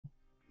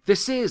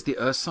This is the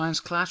Earth Science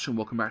Classroom.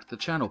 Welcome back to the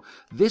channel.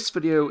 This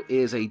video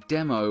is a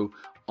demo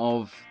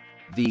of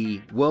the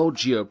World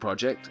Geo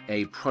Project,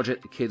 a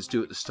project the kids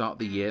do at the start of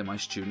the year, my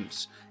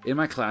students, in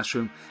my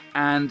classroom,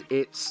 and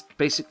it's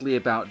basically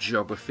about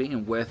geography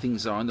and where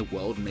things are in the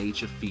world,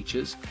 major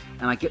features,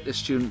 and I get the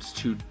students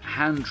to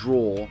hand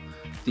draw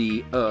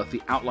the Earth,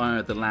 the outline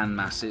of the land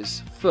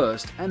masses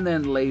first, and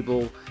then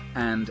label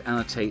and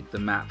annotate the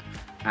map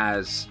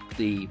as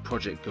the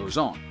project goes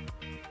on.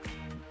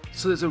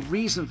 So there's a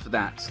reason for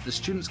that. The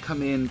students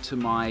come into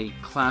my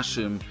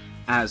classroom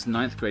as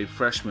 9th grade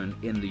freshmen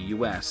in the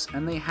US,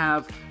 and they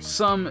have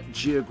some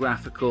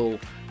geographical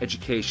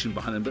education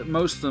behind them, but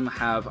most of them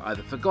have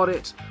either forgot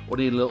it or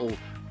need a little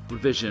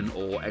revision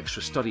or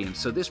extra studying.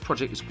 So this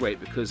project is great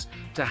because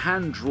to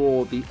hand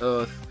draw the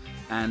Earth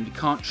and you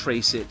can't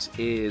trace it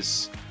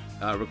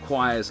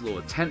requires a little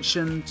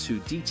attention to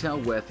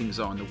detail where things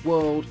are in the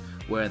world,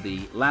 where the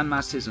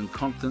landmasses and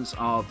continents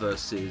are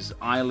versus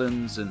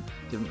islands and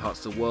different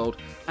parts of the world,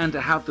 and to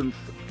have them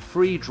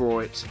free draw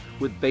it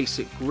with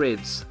basic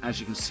grids, as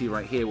you can see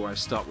right here where I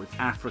start with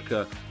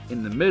Africa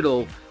in the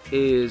middle,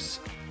 is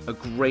a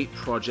great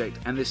project,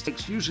 and this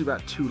takes usually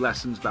about 2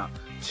 lessons, about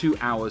 2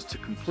 hours to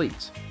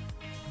complete.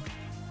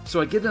 So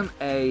I give them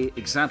an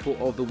example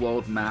of the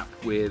world map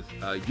with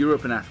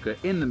Europe and Africa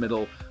in the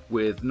middle,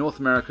 with North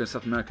America and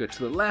South America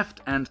to the left,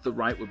 and to the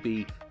right would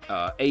be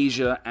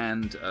Asia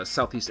and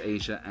Southeast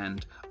Asia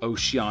and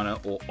Oceania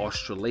or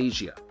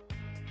Australasia.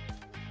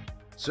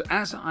 So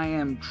as I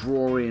am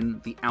drawing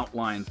the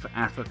outline for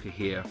Africa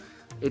here,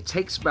 it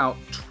takes about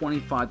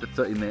 25 to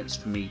 30 minutes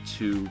for me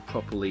to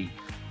properly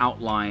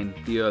outline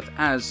the Earth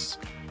as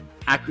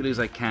accurately as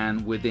I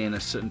can within a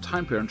certain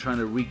time period. I'm trying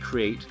to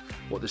recreate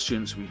what the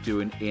students will be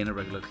doing in a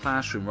regular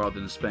classroom rather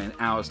than spending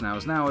hours and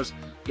hours and hours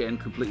getting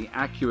completely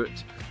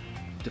accurate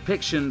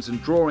depictions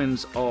and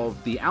drawings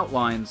of the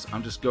outlines.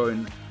 I'm just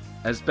going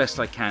as best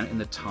I can in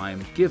the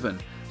time given.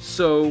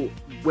 So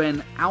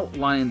when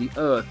outlining the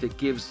Earth, it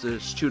gives the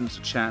students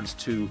a chance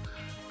to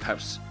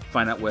perhaps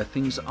find out where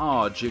things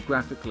are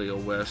geographically, or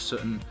where a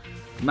certain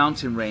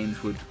mountain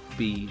range would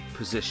be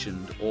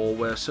positioned, or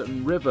where a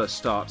certain river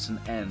starts and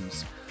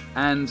ends.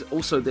 And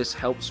also this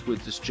helps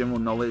with this general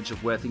knowledge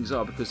of where things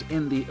are, because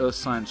in the Earth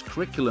Science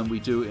curriculum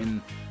we do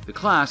in the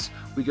class,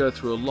 we go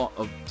through a lot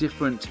of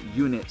different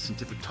units and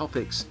different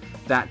topics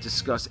that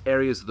discuss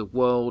areas of the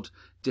world,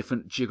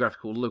 different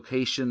geographical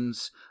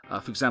locations.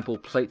 For example,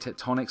 plate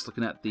tectonics,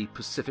 looking at the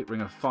Pacific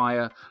Ring of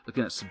Fire,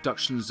 looking at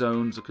subduction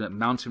zones, looking at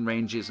mountain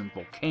ranges and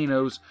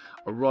volcanoes,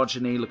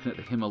 orogeny, looking at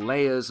the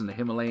Himalayas and the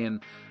Himalayan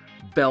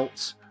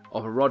belt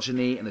of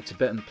orogeny and the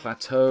Tibetan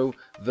Plateau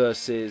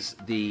versus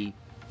the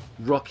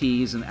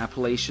Rockies and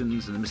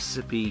Appalachians and the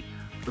Mississippi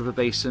River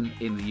Basin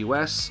in the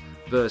US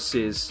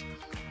versus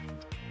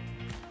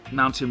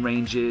mountain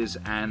ranges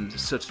and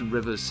certain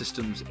river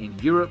systems in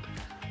Europe,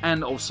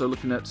 and also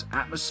looking at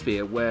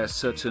atmosphere, where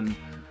certain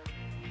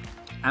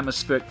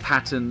atmospheric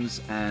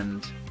patterns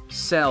and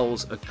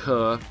cells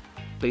occur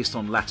based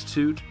on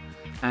latitude,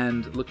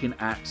 and looking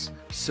at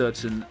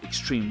certain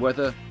extreme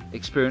weather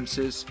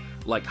experiences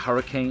like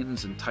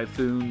hurricanes and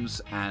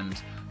typhoons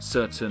and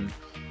certain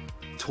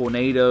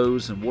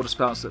tornadoes and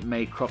waterspouts that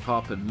may crop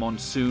up, and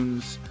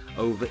monsoons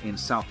over in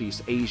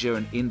Southeast Asia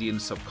and Indian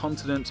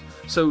subcontinent.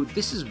 So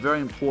this is a very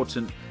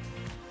important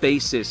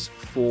basis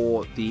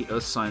for the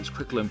Earth Science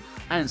curriculum,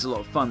 and it's a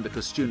lot of fun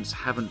because students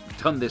haven't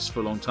done this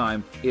for a long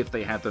time, if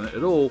they have done it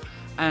at all,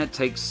 and it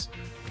takes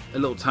a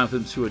little time for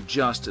them to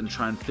adjust and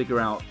try and figure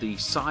out the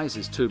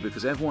sizes too,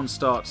 because everyone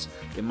starts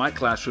in my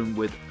classroom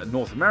with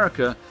North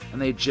America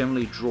and they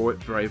generally draw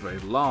it very, very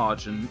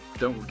large and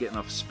don't get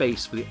enough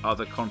space for the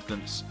other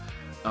continents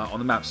on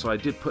the map. So I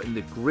did put in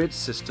the grid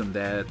system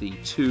there, the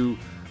 2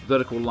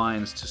 vertical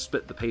lines to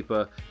split the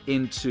paper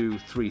into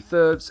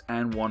 3/3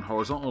 and 1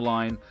 horizontal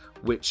line,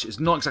 which is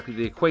not exactly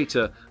the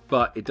equator,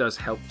 but it does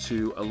help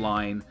to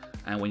align.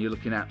 And when you're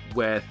looking at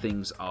where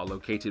things are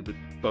located with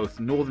both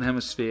Northern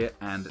Hemisphere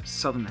and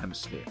Southern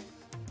Hemisphere.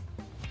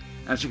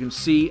 As you can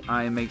see,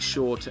 I make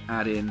sure to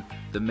add in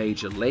the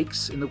major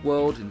lakes in the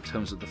world in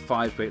terms of the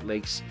 5 Great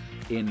Lakes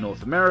in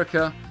North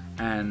America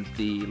and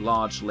the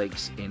large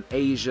lakes in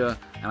Asia,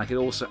 and I could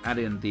also add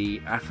in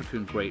the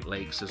African Great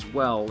Lakes as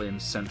well in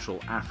Central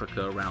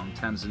Africa around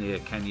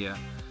Tanzania, Kenya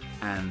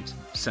and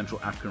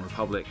Central African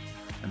Republic,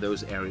 and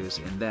those areas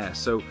in there.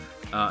 So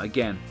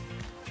again,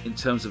 in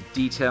terms of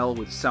detail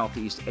with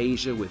Southeast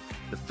Asia, with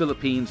the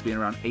Philippines being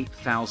around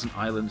 8,000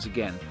 islands,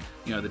 again,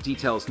 you know, the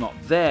detail is not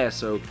there,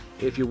 so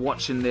if you're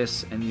watching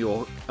this and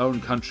your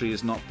own country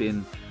has not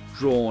been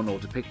drawn or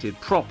depicted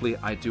properly,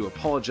 I do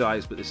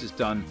apologize, but this is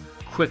done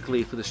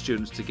quickly for the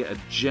students to get a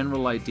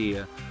general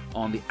idea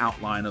on the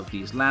outline of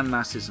these land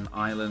masses and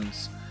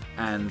islands,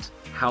 and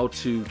how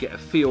to get a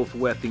feel for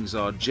where things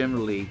are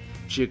generally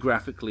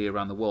geographically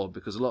around the world,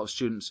 because a lot of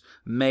students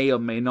may or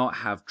may not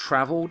have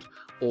traveled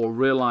or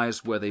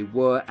realized where they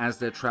were as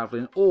they're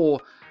traveling, or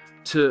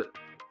to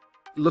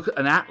look at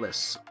an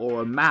atlas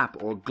or a map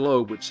or a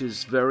globe, which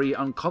is very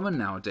uncommon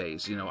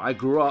nowadays. You know, I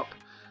grew up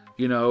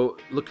you know,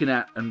 looking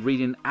at and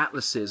reading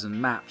atlases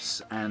and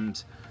maps when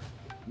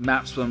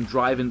I'm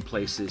driving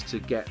places to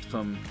get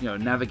from, you know,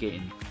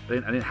 navigating. I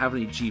didn't have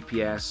any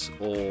GPS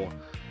or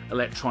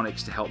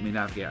electronics to help me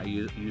navigate. I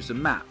used a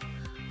map,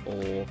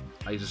 or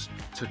I just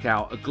took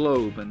out a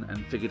globe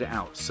and figured it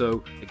out.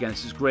 So again,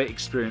 this is a great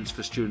experience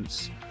for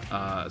students,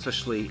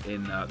 especially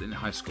in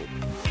high school.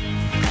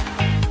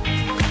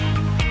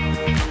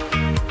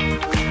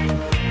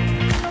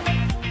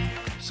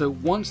 So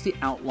once the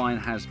outline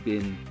has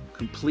been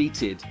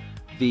completed,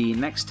 the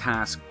next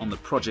task on the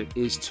project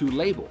is to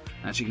label.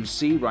 As you can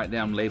see right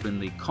now, I'm labeling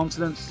the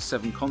continents, the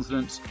 7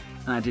 continents,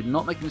 and I did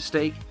not make a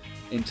mistake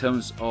in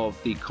terms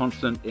of the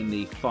continent in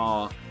the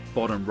far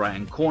bottom right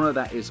hand corner.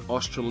 That is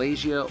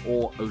Australasia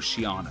or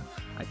Oceania.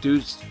 I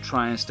do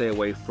try and stay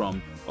away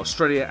from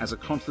Australia as a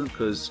continent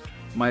because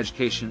my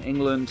education in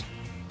England,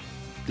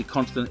 the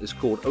continent is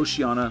called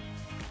Oceania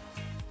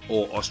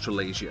or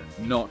Australasia,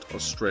 not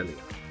Australia.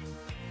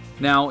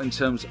 Now, in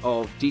terms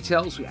of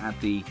details, we add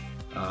the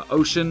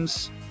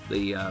oceans,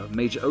 the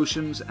major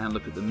oceans, and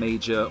look at the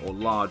major or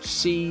large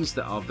seas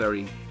that are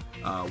very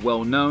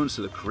well known.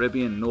 So the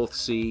Caribbean, North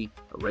Sea,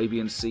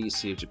 Arabian Sea,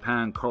 Sea of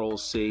Japan, Coral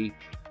Sea,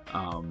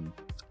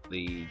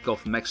 the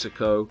Gulf of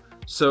Mexico.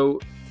 So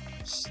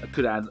I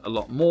could add a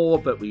lot more,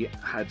 but we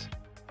had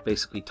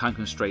basically time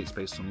constraints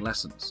based on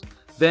lessons.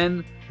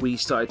 Then we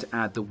started to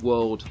add the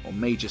world or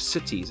major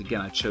cities.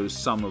 Again, I chose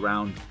some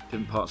around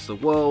different parts of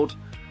the world,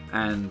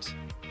 and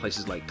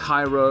places like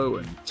Cairo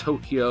and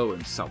Tokyo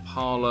and Sao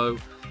Paulo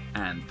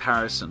and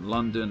Paris and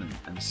London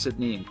and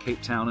Sydney and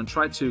Cape Town, and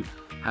tried to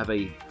have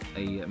a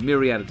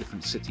myriad of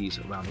different cities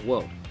around the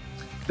world.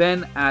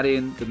 Then add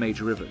in the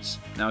major rivers.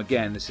 Now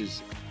again, this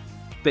is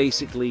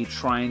basically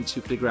trying to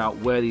figure out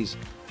where these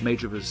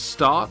major rivers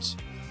start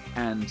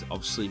and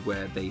obviously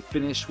where they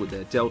finish with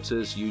their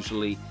deltas,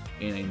 usually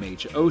in a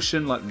major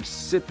ocean like the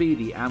Mississippi,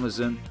 the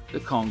Amazon, the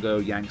Congo,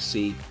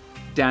 Yangtze,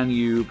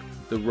 Danube,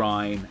 the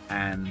Rhine,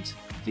 and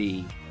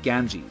the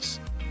Ganges.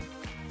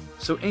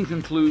 So in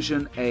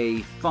conclusion,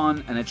 a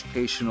fun and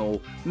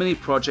educational mini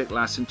project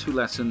lasting 2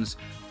 lessons,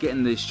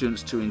 getting the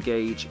students to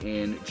engage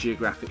in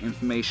geographic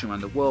information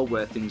around the world,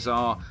 where things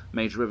are,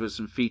 major rivers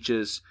and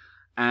features,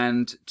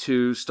 and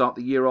to start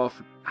the year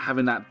off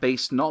having that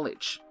base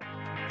knowledge.